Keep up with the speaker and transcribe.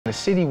The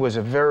city was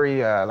a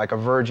very, like a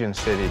virgin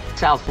city.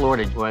 South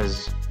Florida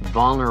was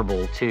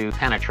vulnerable to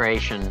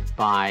penetration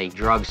by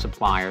drug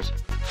suppliers.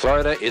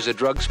 Florida is a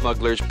drug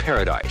smuggler's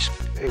paradise.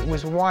 It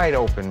was wide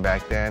open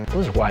back then. It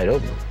was wide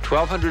open.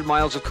 1,200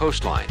 miles of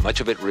coastline, much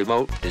of it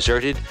remote,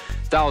 deserted,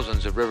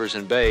 thousands of rivers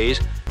and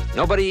bays.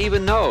 Nobody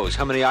even knows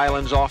how many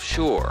islands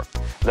offshore.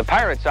 The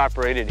pirates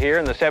operated here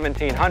in the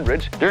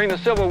 1700s. During the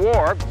Civil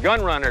War,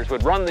 gun runners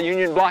would run the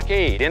Union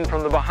blockade in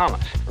from the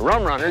Bahamas.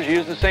 Rum runners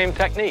used the same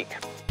technique.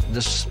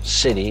 This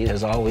city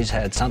has always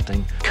had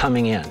something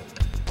coming in.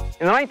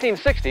 In the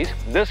 1960s,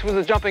 this was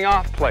a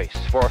jumping-off place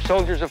for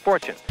soldiers of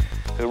fortune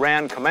who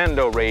ran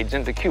commando raids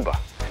into Cuba.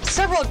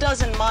 Several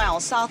dozen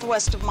miles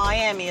southwest of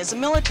Miami is a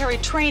military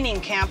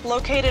training camp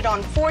located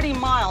on 40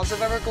 miles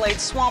of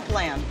Everglades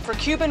swampland for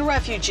Cuban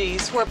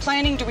refugees who are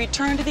planning to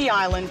return to the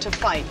island to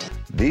fight.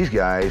 These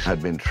guys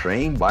had been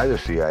trained by the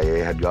CIA,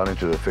 had gone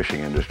into the fishing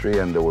industry,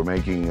 and they were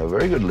making a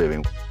very good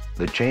living.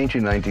 The change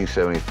in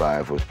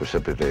 1975 was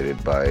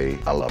precipitated by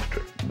a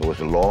lobster. There was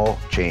a law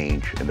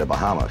change in the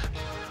Bahamas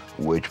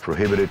which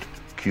prohibited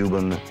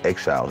Cuban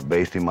exiles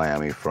based in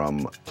Miami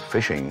from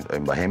fishing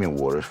in Bahamian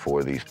waters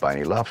for the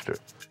spiny lobster.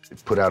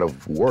 It put out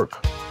of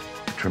work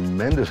a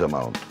tremendous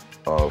amount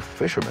of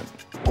fishermen.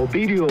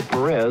 Ovidio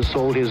Perez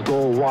sold his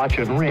gold watch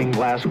and ring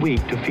last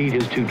week to feed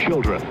his 2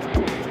 children.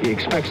 He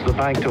expects the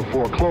bank to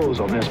foreclose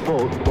on this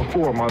boat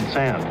before month's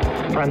end.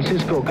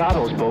 Francisco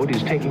Gatto's boat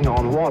is taking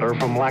on water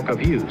from lack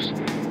of use.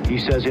 He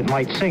says it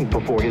might sink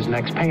before his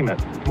next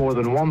payment. More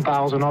than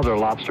 1,000 other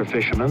lobster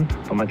fishermen,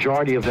 the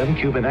majority of them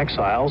Cuban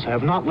exiles,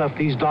 have not left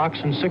these docks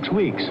in 6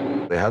 weeks.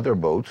 They had their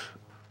boats,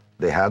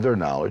 they had their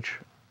knowledge,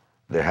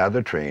 they had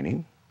their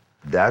training.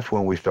 That's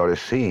when we started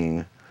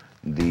seeing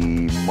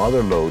the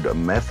mother lode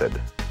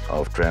method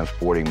of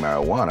transporting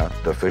marijuana.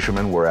 The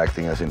fishermen were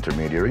acting as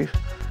intermediaries,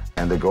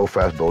 and the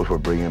go-fast boats were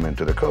bringing them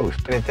into the coast.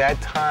 And at that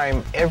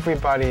time,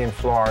 everybody in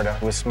Florida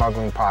was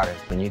smuggling potted.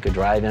 When you could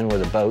drive in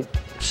with a boat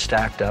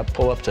stacked up,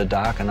 pull up to the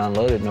dock and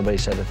unload it, nobody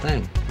said a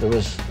thing. There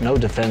was no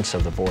defense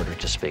of the border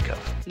to speak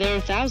of. There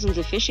are thousands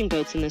of fishing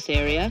boats in this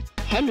area,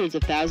 hundreds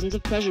of thousands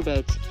of pleasure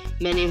boats,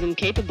 many of them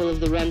capable of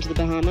the run to the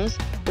Bahamas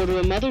or to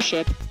a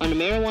mothership on a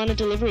marijuana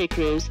delivery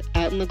cruise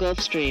out in the Gulf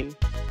Stream.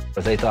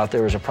 If they thought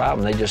there was a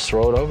problem, they'd just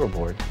throw it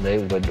overboard. They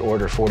would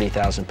order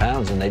 40,000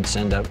 pounds and they'd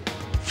send up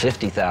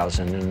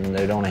 50,000, and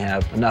they'd only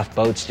have enough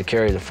boats to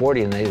carry the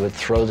 40, and they would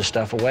throw the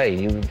stuff away.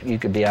 You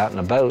could be out in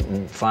a boat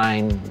and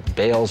find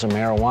bales of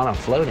marijuana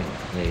floating,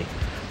 the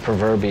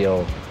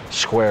proverbial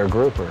square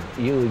grouper.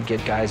 You would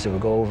get guys that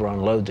would go over and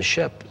unload the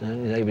ship,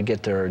 and they would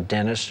get their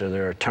dentist or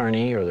their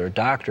attorney or their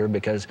doctor,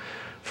 because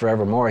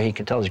forevermore he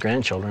could tell his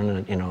grandchildren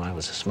that, you know, I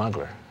was a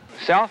smuggler.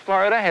 South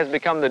Florida has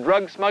become the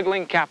drug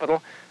smuggling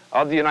capital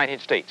of the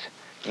United States.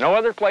 No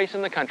other place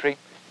in the country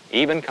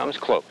even comes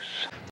close.